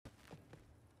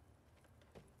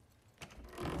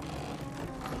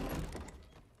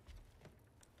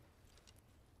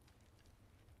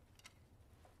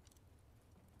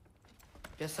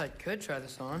Guess I could try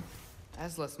this on. It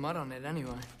has less mud on it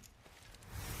anyway.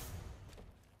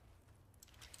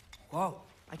 Whoa,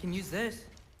 I can use this.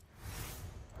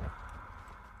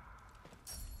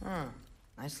 Huh,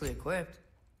 nicely equipped.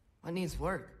 What needs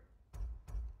work?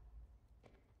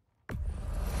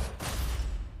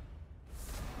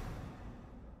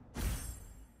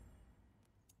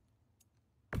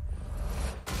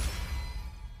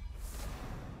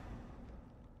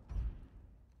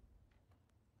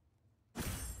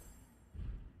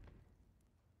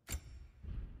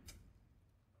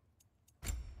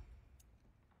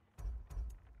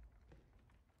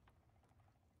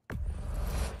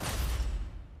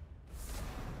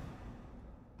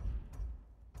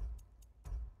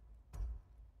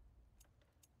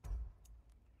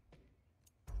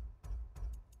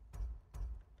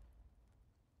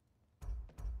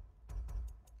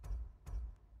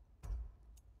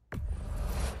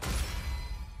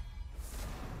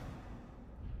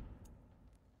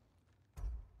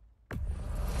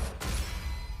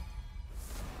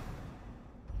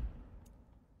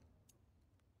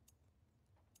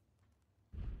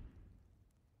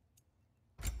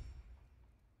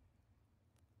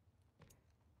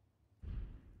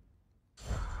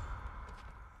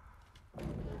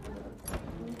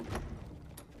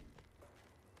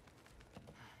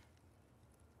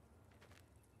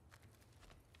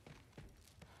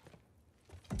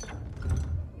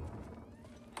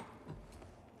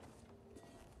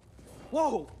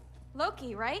 Whoa!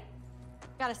 Loki, right?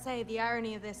 Gotta say, the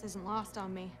irony of this isn't lost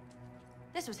on me.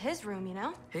 This was his room, you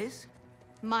know? His?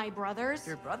 My brother's.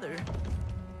 Your brother?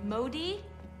 Modi?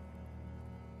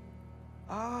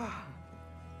 Ah,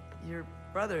 your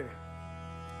brother.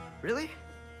 Really?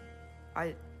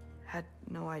 I had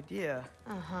no idea.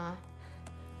 Uh-huh.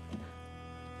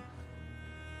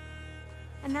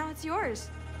 And now it's yours.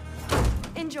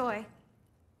 Enjoy.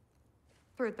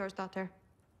 Frukostdotter.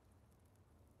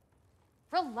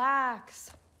 Relax.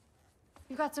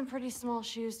 You've got some pretty small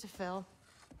shoes to fill.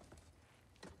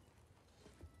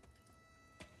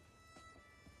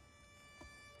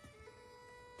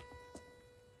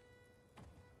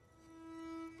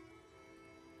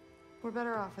 We're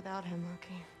better off without him,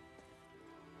 Loki.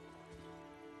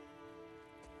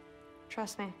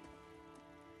 Trust me.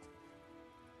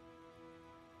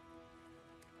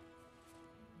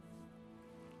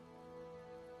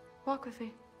 Walk with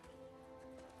me.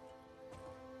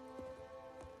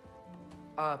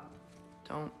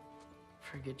 Don't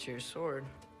forget your sword.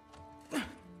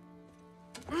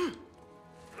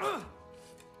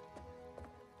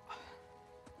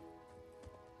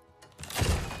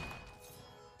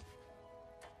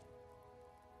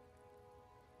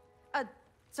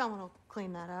 Someone will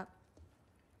clean that up.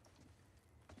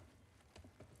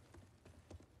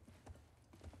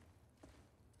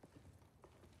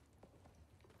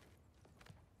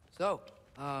 So,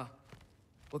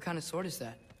 what kind of sword is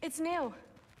that? It's new.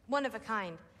 One of a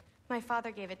kind. My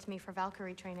father gave it to me for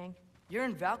Valkyrie training. You're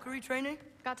in Valkyrie training?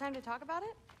 Got time to talk about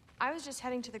it? I was just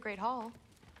heading to the Great Hall.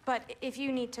 But if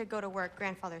you need to go to work,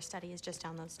 Grandfather's study is just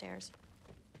down those stairs.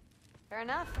 Fair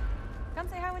enough. Come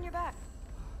say hi when you're back.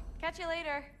 Catch you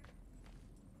later.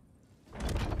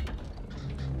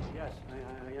 Yes,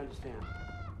 I understand.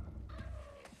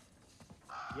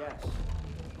 Yes.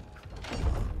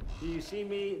 Do you see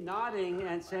me nodding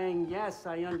and saying, yes,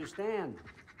 I understand?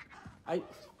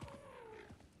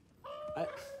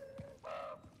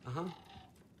 Uh-huh.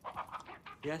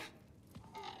 Yes?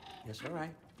 Yes, all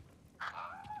right.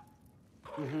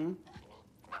 Mm-hmm.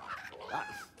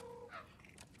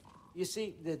 You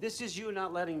see, this is you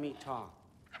not letting me talk.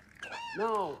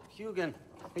 No, Hugin,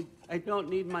 I don't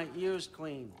need my ears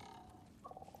cleaned.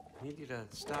 I need you to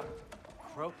stop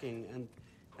croaking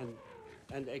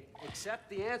and accept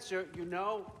the answer you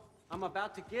know I'm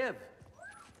about to give.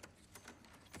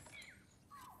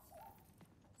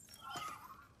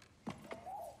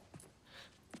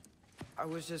 I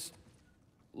was just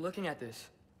looking at this.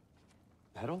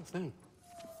 That old thing.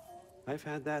 I've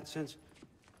had that since...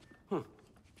 Who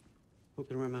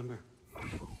can remember?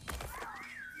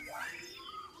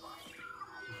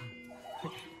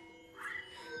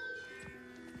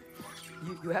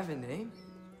 You have a name?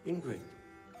 Ingrid.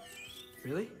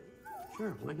 Really?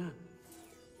 Sure, why not?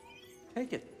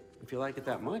 Take it, if you like it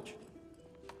that much.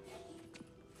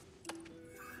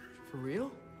 For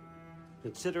real?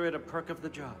 Consider it a perk of the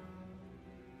job.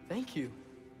 Thank you.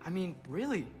 I mean,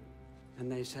 really. And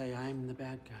they say I'm the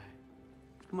bad guy.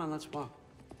 Come on, let's walk.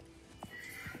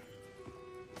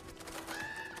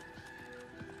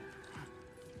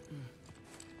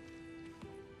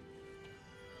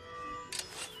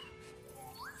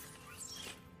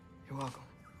 You're welcome.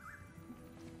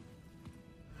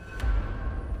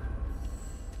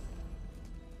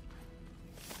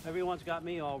 Everyone's got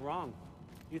me all wrong.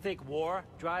 You think war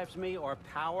drives me, or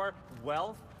power,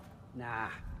 wealth? Nah,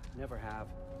 never have.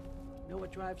 You know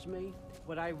what drives me?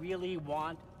 What I really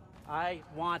want? I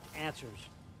want answers.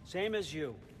 Same as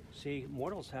you. See,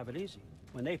 mortals have it easy.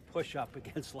 When they push up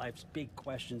against life's big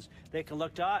questions, they can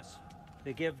look to us.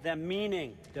 They give them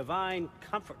meaning, divine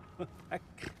comfort.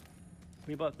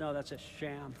 We both know that's a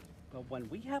sham. But when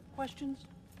we have questions,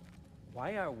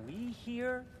 why are we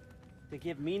here? To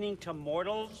give meaning to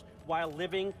mortals while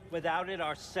living without it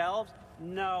ourselves?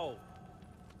 No.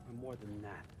 We're more than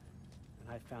that.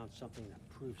 And I found something that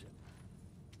proves it.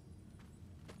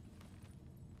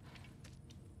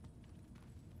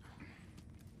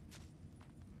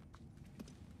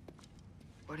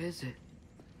 What is it?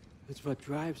 It's what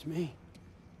drives me.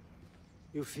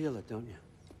 You feel it, don't you?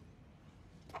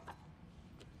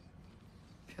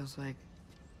 Feels like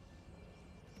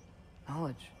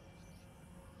knowledge.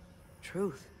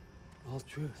 Truth. All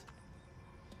truth.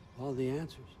 All the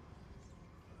answers.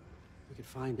 We could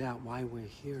find out why we're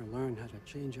here, learn how to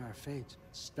change our fates,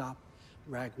 stop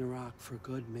Ragnarok for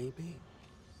good, maybe.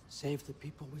 Save the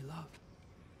people we love.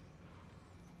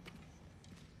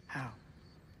 How?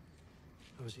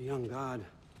 I was a young god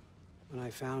when I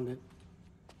found it.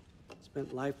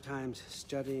 Spent lifetimes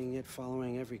studying it,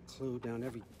 following every clue down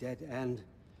every dead end,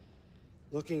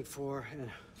 looking for and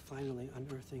finally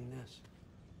unearthing this.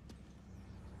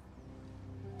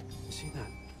 You see that?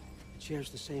 It shares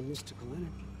the same mystical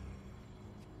energy.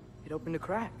 It opened a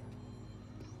crack.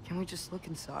 Can we just look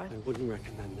inside? I wouldn't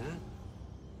recommend that.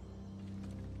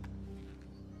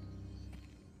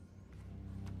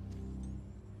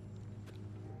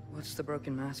 What's the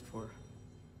broken mask for?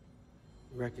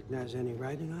 Recognize any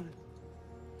writing on it?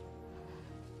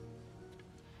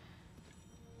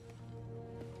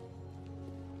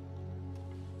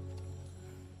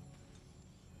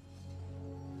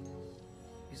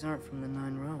 These aren't from the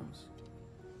 9 realms.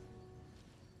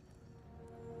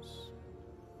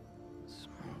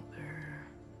 Smolder.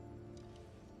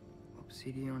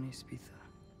 Obsidian Spitha.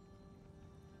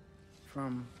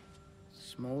 From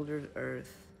smoldered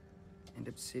earth and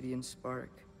obsidian spark.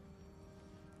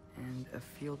 And a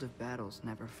field of battles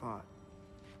never fought.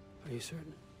 Are you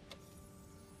certain?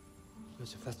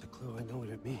 Because if that's a clue, I know what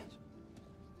it means.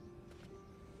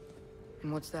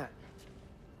 And what's that?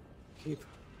 Keep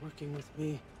working with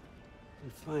me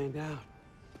and find out.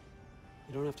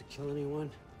 You don't have to kill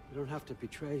anyone. You don't have to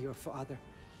betray your father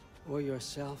or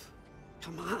yourself.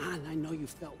 Come on, I know you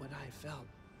felt what I felt.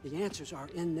 The answers are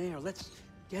in there. Let's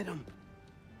get them.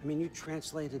 I mean, you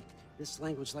translated this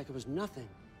language like it was nothing.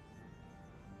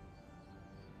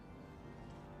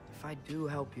 If I do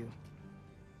help you,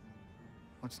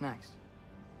 what's next?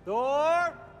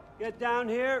 Thor! Get down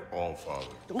here! All, Father.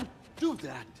 Don't do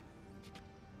that!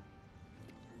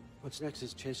 What's next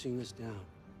is chasing this down.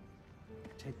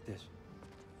 Take this,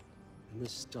 and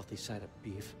this stealthy side of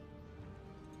beef,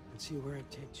 and see where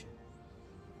it takes you.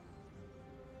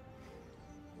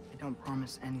 I don't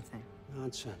promise anything.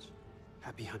 Nonsense.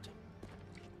 Happy hunting.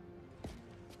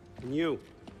 And you,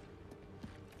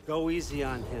 go easy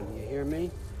on him, you hear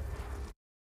me?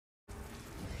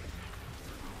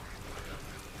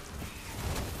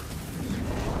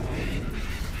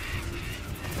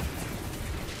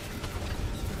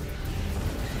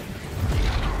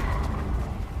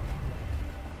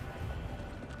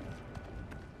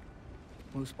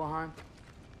 Muspelheim?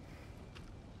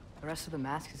 The rest of the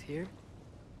mask is here?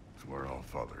 It's where All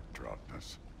Father dropped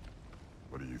us.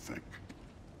 What do you think?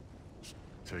 Just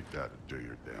take that and do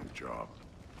your damn job.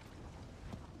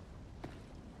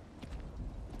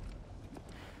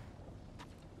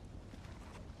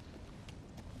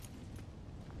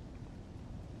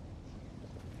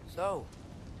 So,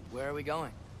 where are we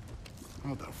going?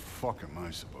 How the fuck am I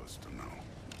supposed to know?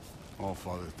 All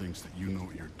Father thinks that you know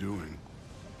what you're doing,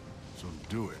 so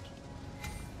do it.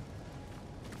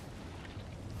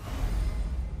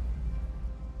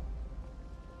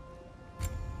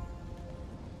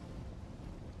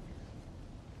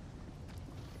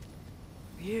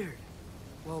 Weird.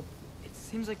 Well, it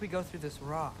seems like we go through this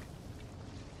rock.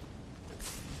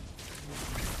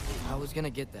 I was gonna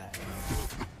get that.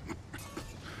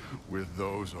 With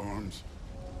those arms.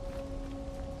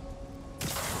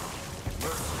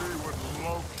 Let's see what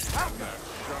Loki and that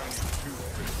shiny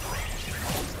toothpick.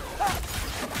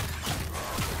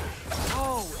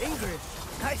 Oh, Ingrid!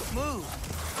 Nice move!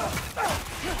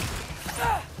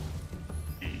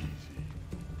 Easy.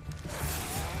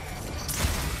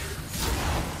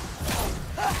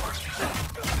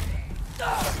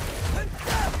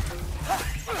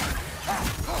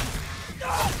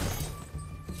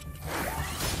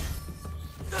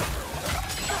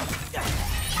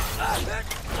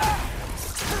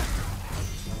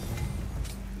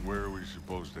 Where are we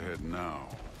supposed to head now?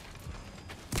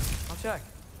 I'll check.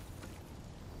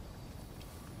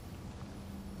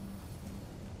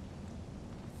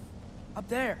 Up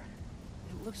there.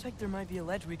 It looks like there might be a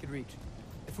ledge we could reach.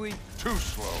 If we... Too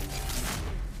slow.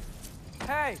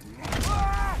 Hey!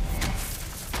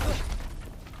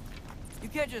 You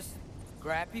can't just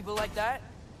grab people like that.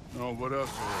 No, what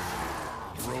else will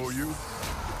I do? Throw you?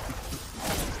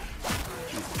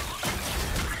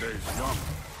 Today's young.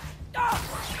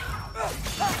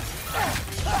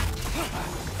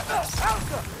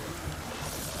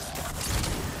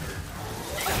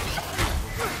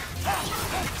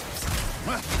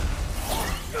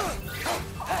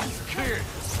 Kid!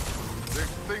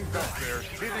 There's things up there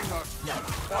hitting us with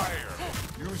fire.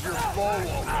 Use your bow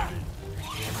already.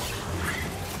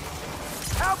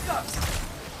 Alka!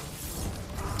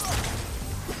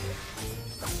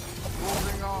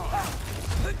 Moving on.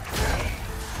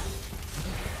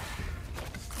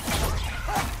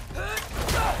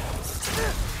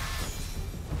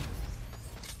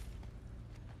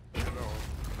 You know,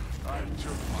 I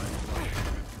took my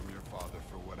punishment from your father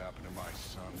for what happened to my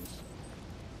sons.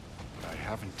 But I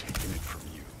haven't taken it from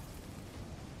you.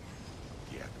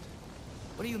 Yet.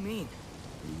 What do you mean?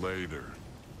 Later.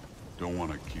 Don't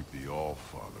want to keep the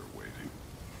All-Father waiting.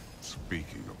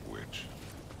 Speaking of which,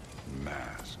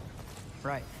 mask.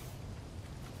 Right.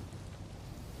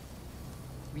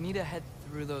 We need to head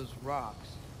through those rocks.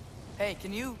 Hey,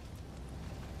 can you...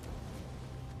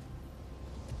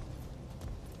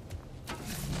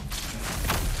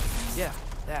 Yeah,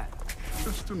 that.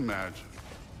 Just imagine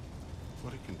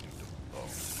what it can do to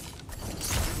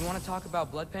both. You want to talk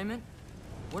about blood payment?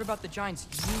 What about the giants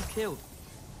you killed?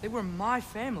 They were my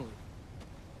family.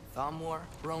 Thamor,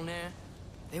 Ronan,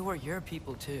 they were your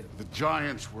people too. The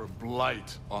giants were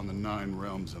blight on the Nine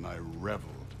Realms, and I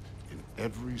reveled in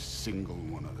every single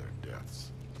one of their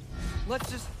deaths. Let's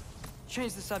just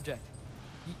change the subject.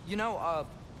 You know,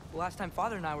 last time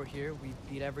Father and I were here, we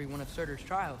beat every one of Surtur's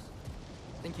trials.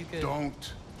 Think you could...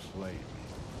 Don't play me.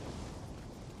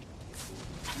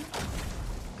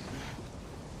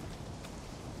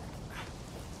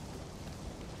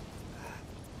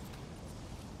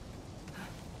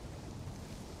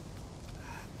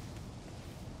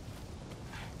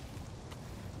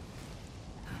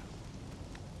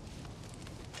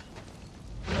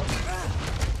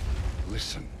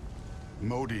 Listen,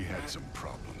 Modi had some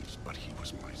problems, but he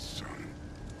was my son.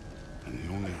 And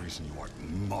the only reason you aren't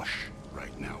mush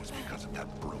right now is because of that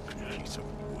broken piece of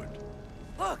wood.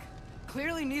 Look!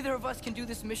 Clearly neither of us can do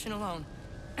this mission alone.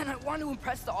 And I want to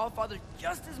impress the All-Father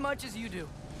just as much as you do.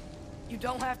 You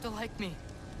don't have to like me,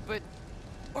 but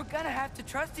we're gonna have to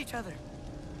trust each other.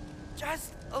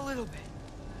 Just a little bit.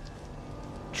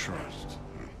 Trust.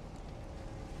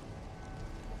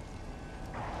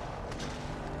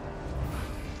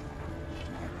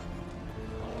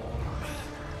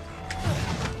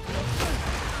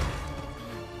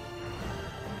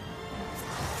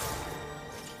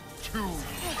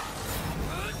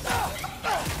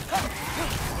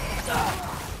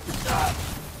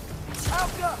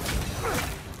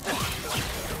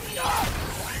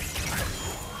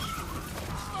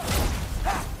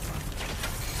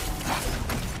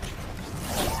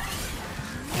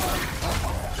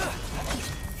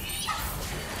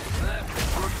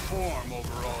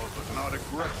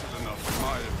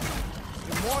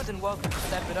 Welcome to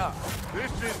step it up.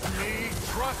 This is me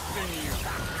trusting you.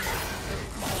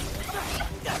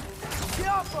 Get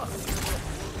off us!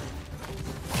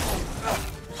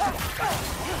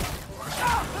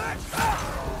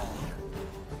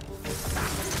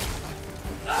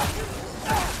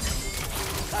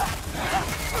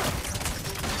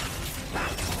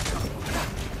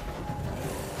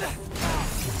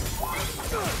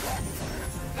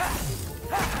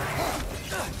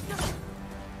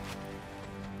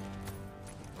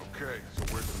 Okay, so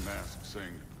where's the mask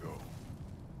saying to go?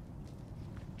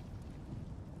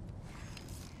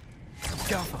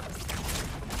 Go.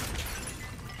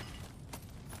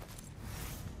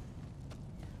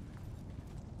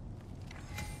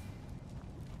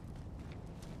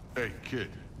 Hey, kid,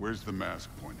 where's the mask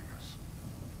pointing us?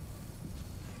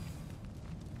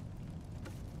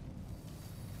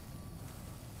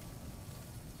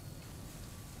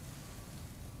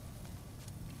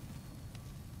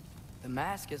 The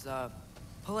mask is,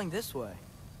 pulling this way.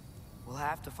 We'll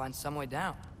have to find some way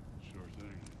down. Sure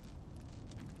thing.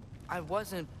 I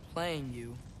wasn't playing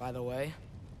you, by the way.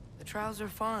 The trials are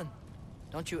fun.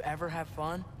 Don't you ever have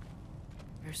fun?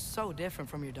 You're so different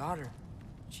from your daughter.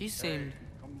 She seemed... Hey,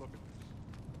 come look at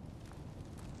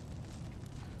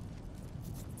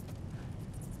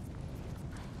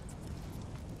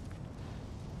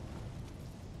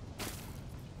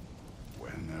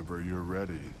whenever you're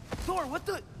ready. Thor, what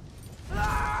the?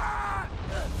 Ah!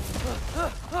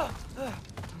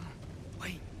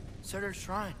 Wait, Surtur's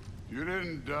shrine. You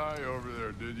didn't die over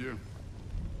there, did you?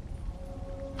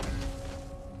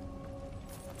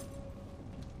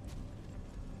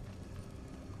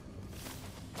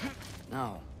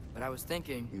 No, but I was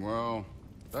thinking... Well,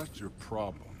 that's your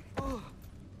problem.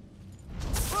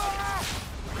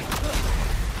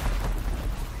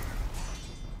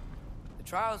 The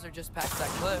trials are just past that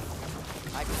cliff.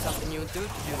 Might be something you and Dude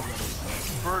could do together.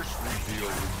 First we deal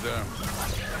with them.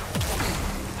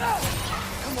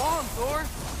 Come on, Thor.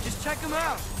 Just check them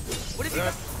out. What if you...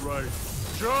 That's right.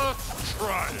 Just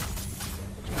try it.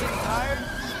 Getting tired?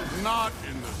 Not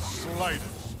in the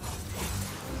slightest.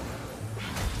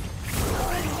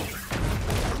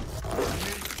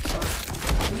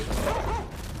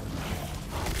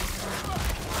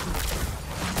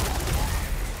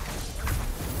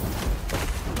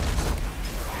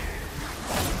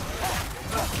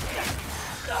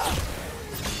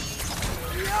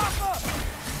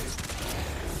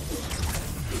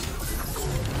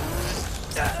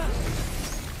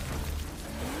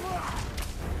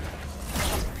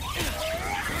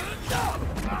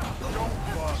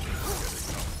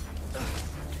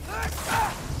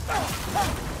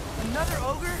 Another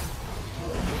ogre?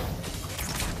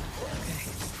 Okay.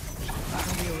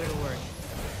 I'll be a little worried.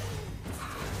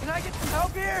 Can I get some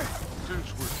help here? Since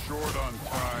we're short on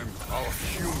time, I'll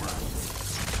humor.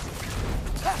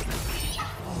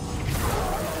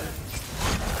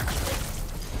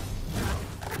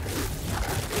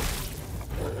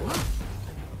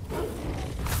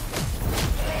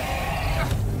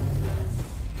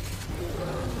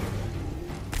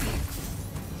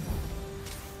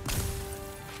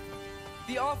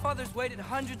 The Allfather's waited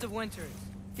hundreds of winters.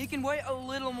 He can wait a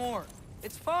little more.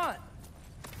 It's fun.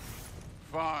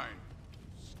 Fine.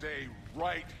 Stay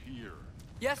right here.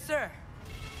 Yes, sir.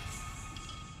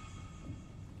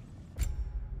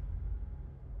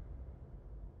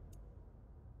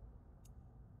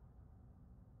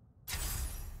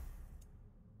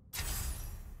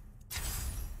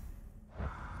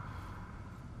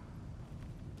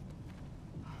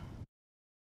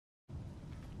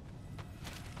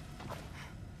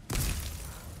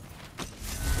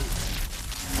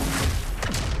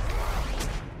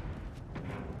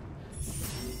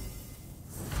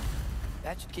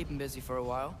 That should keep him busy for a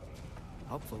while.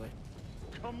 Hopefully.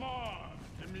 Come on,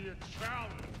 give me a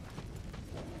challenge.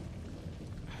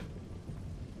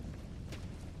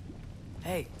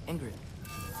 Hey, Ingrid.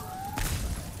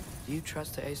 Do you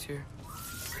trust the Ace here?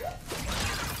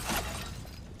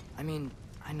 I mean,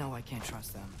 I know I can't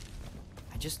trust them.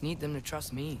 I just need them to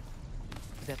trust me.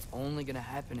 But that's only gonna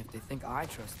happen if they think I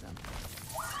trust them.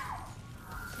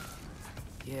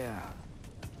 Yeah.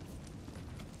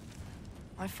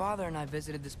 My father and I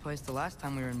visited this place the last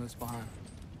time we were in Muspelheim.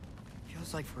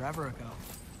 Feels like forever ago.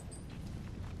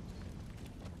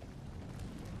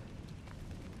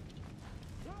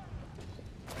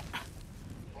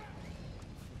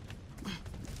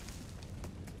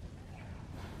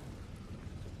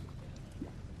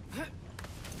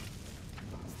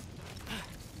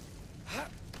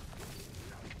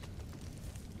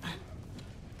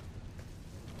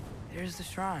 There's the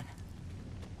shrine.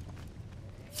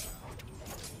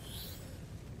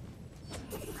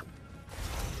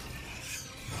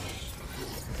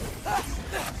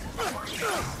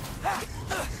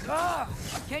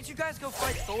 Can't you guys go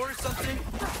fight Thor or something?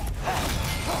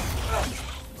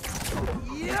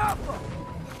 Yep!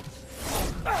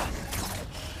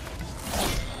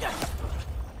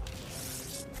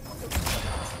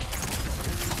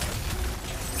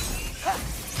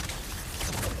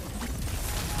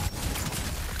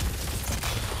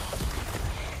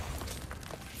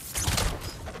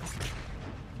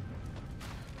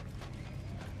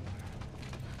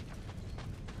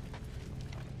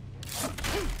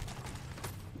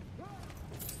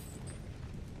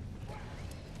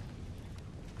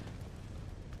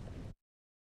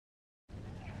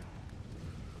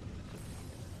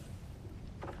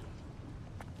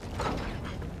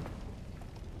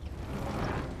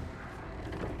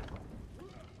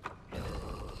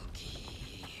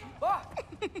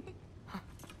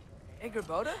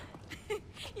 Boda?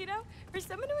 You know, for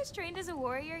someone who was trained as a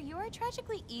warrior, you are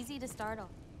tragically easy to startle.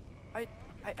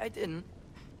 I didn't.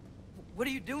 What are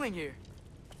you doing here?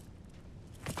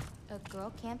 A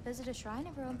girl can't visit a shrine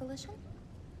of her own volition?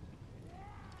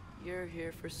 You're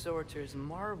here for Surtur's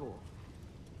marble.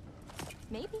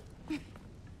 Maybe.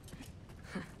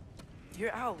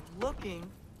 You're out looking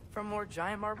for more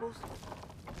giant marbles?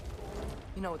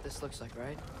 You know what this looks like,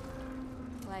 right?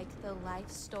 Like the life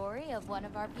story of one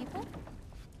of our people?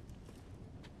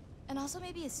 And also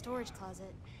maybe a storage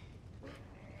closet.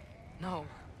 No.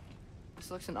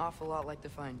 This looks an awful lot like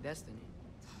Defying Destiny.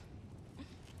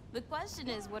 The question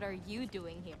is, what are you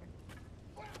doing here?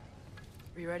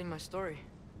 Rewriting my story.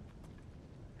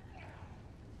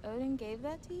 Odin gave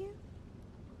that to you?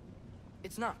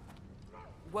 It's not.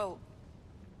 Well,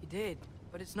 he did,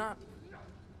 but it's not.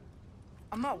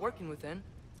 I'm not working with him.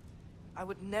 I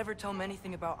would never tell him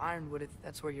anything about Ironwood if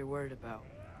that's what you're worried about.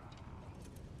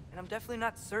 And I'm definitely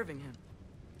not serving him.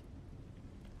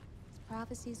 It's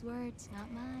prophecy's words, not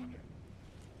mine.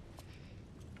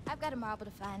 I've got a marble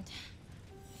to find.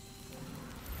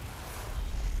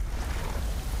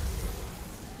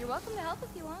 You're welcome to help if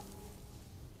you want.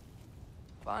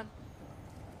 Fine.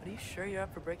 But are you sure you're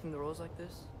up for breaking the rules like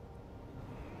this?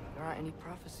 There aren't any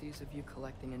prophecies of you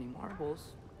collecting any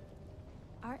marbles.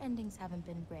 Our endings haven't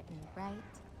been written, right?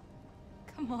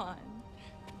 Come on.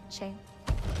 Shame.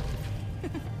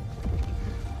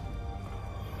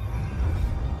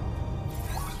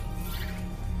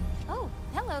 Oh,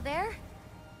 hello there.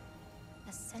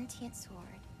 A sentient sword.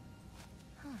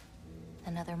 Huh.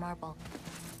 Another marble.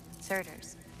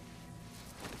 Surtur's.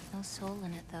 No soul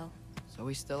in it, though. So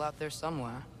he's still out there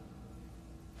somewhere.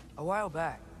 A while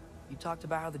back, you talked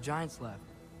about how the Giants left.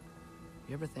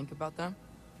 You ever think about them?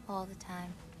 All the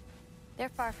time. They're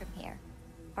far from here.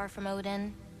 Far from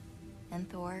Odin and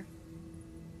Thor.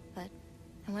 But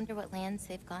I wonder what lands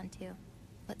they've gone to.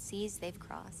 What seas they've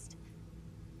crossed.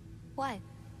 Why?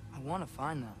 I want to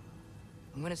find them.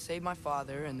 I'm gonna save my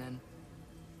father, and then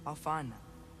I'll find them.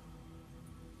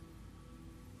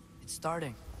 It's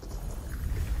starting.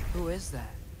 Who is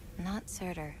that? Not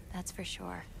Surtur, that's for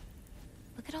sure.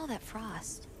 Look at all that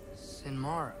frost.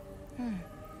 Sinmara.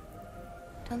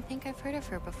 Don't think I've heard of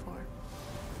her before.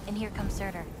 And here comes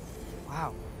Surtur.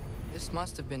 Wow. This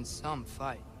must have been some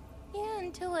fight. Yeah,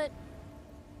 until it...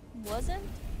 wasn't?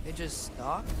 They just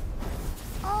stopped?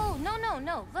 Oh,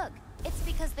 no. Look, it's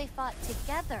because they fought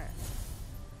together.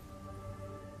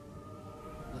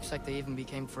 Looks like they even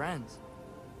became friends.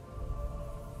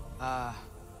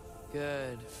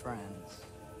 Good friends.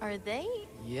 Are they?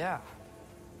 Yeah,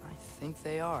 I think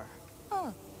they are.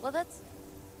 Oh, well that's...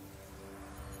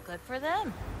 good for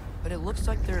them. But it looks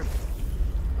like their,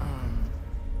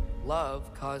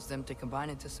 love caused them to combine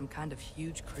into some kind of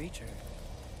huge creature.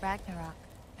 Ragnarok.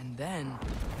 And then...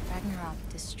 Ragnarok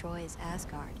destroys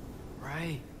Asgard.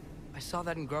 Right. I saw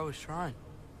that in Groa's shrine.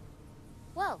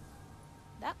 Well,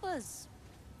 that was...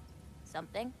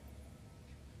 something.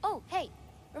 Oh, hey,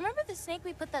 remember the snake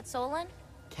we put that soul in?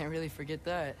 Can't really forget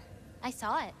that. I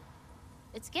saw it.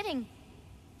 It's getting...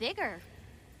 bigger.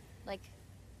 Like,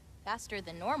 faster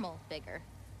than normal bigger.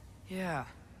 Yeah,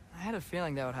 I had a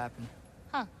feeling that would happen.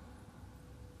 Huh.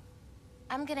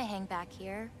 I'm gonna hang back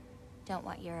here. Don't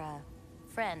want your,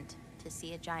 friend to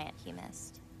see a giant he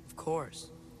missed. Of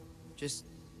course. Just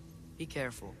be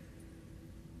careful.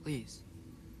 Please.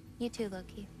 You too,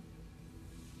 Loki.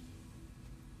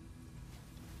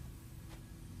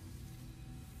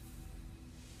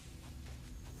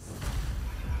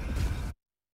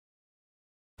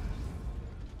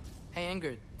 Hey,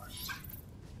 Ingrid.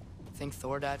 Think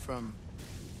Thor died from...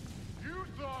 You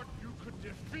thought you could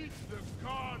defeat the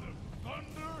god of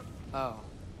thunder? Oh.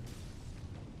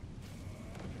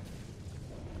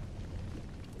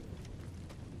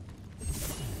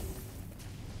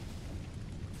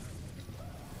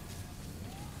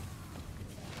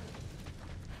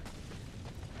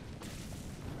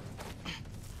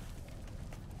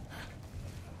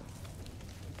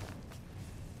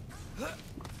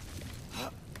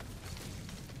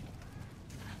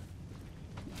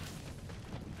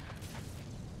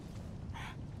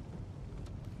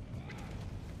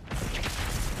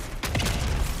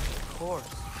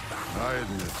 I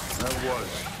admit, that was.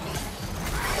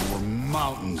 There were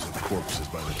mountains of corpses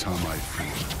by the time I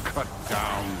finished. Cut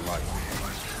down like...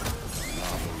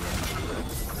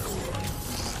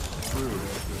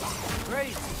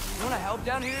 Great! You wanna help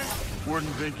down here?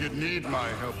 Wouldn't think you'd need my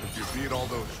help if you beat all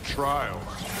those trials.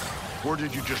 Or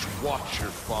did you just watch your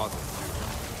father?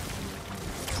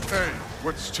 Hey,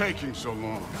 what's taking so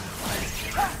long?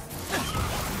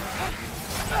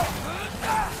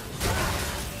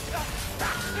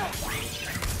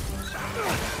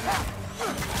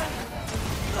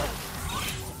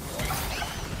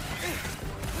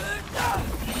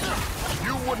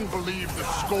 You wouldn't believe the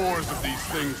scores of these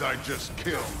things I just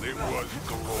killed. It was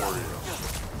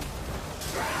glorious.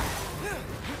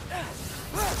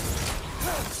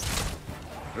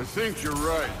 I think you're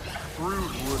right.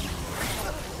 Thrud wouldn't.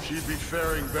 She'd be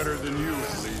faring better than you,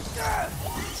 at least.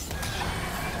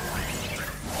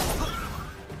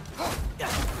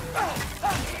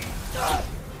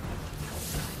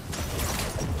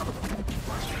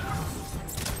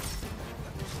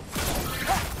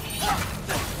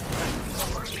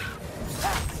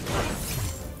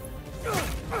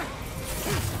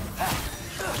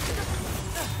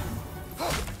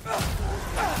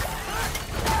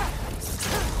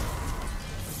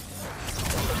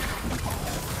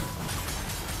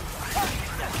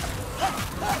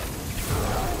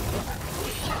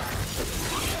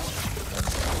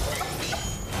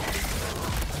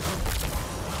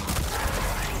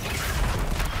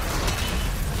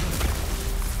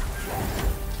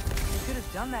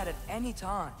 done that at any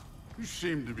time. You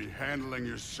seem to be handling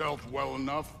yourself well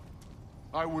enough.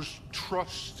 I was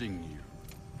trusting you.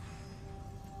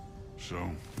 So,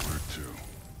 where to?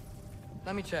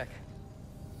 Let me check.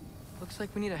 Looks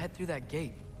like we need to head through that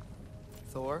gate.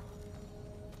 Thor?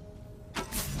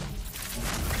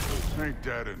 Ain't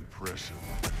that impressive?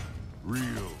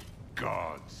 Real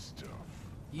god stuff.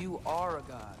 You are a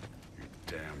god. You're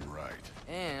damn right.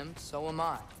 And so am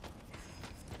I.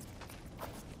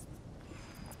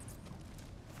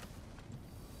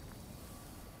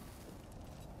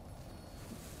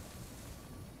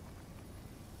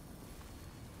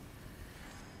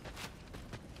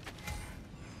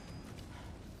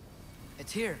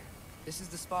 It's here. This is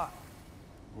the spot.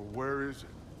 Well, where is it?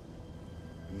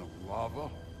 In the lava?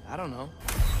 I don't know.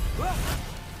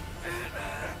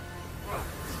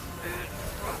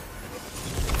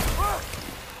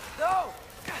 No!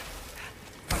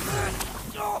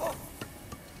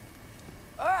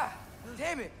 Ah!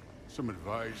 Damn it! Some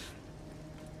advice?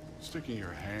 Sticking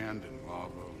your hand in lava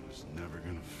is never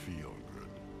gonna feel good.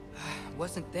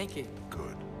 Wasn't thinking.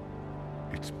 Good.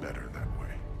 It's better that way.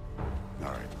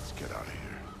 All right, let's get out of here.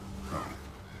 Oh.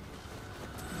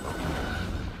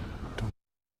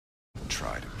 Don't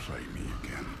try to play me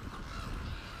again.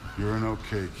 You're an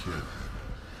okay kid.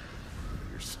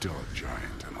 You're still a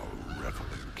giant, and I'll revel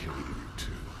in killing you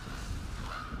too.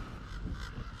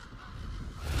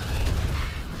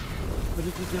 What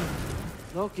did you do?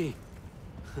 Loki.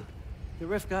 The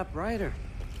rift got brighter.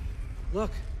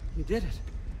 Look, you did it.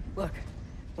 Look,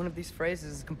 one of these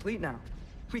phrases is complete now.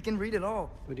 We can read it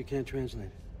all. But you can't translate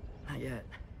it. Not yet.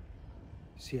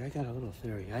 See, I got a little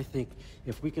theory. I think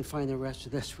if we can find the rest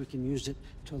of this, we can use it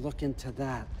to look into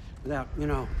that without, you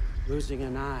know, losing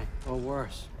an eye or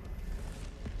worse.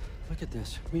 Look at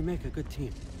this. We make a good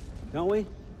team. Don't we?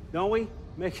 Don't we?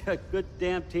 Make a good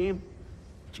damn team?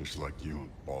 Just like you and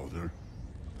Baldur.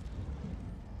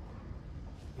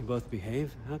 You both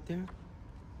behave out there?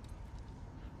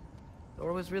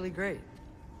 Thor was really great.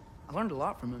 I learned a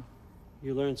lot from him.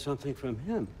 You learned something from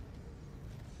him?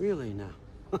 Really now?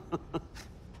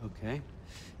 Okay.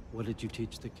 What did you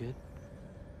teach the kid?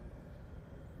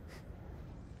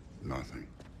 Nothing.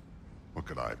 What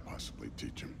could I possibly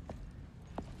teach him?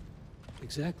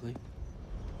 Exactly.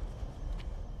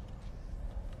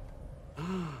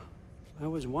 I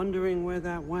was wondering where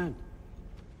that went.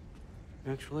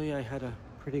 Actually, I had a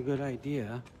pretty good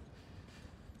idea.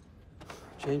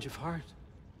 Change of heart.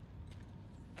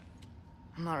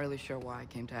 I'm not really sure why I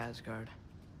came to Asgard.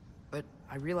 But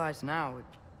I realize now it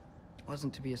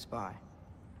wasn't to be a spy.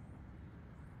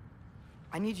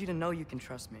 I need you to know you can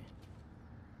trust me.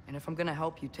 And if I'm gonna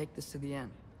help you take this to the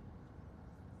end,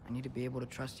 I need to be able to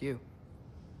trust you.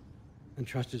 And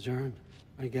trust is earned.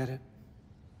 I get it.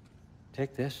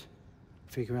 Take this,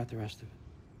 figure out the rest of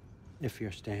it. If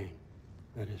you're staying,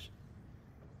 that is.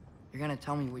 You're gonna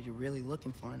tell me what you're really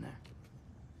looking for in there.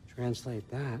 Translate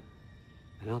that,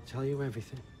 and I'll tell you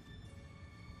everything.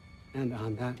 And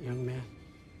on that, young man,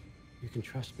 you can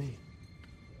trust me.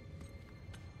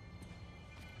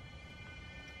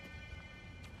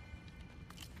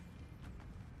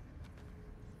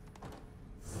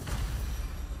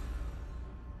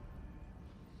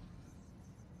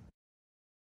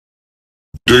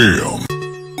 Damn!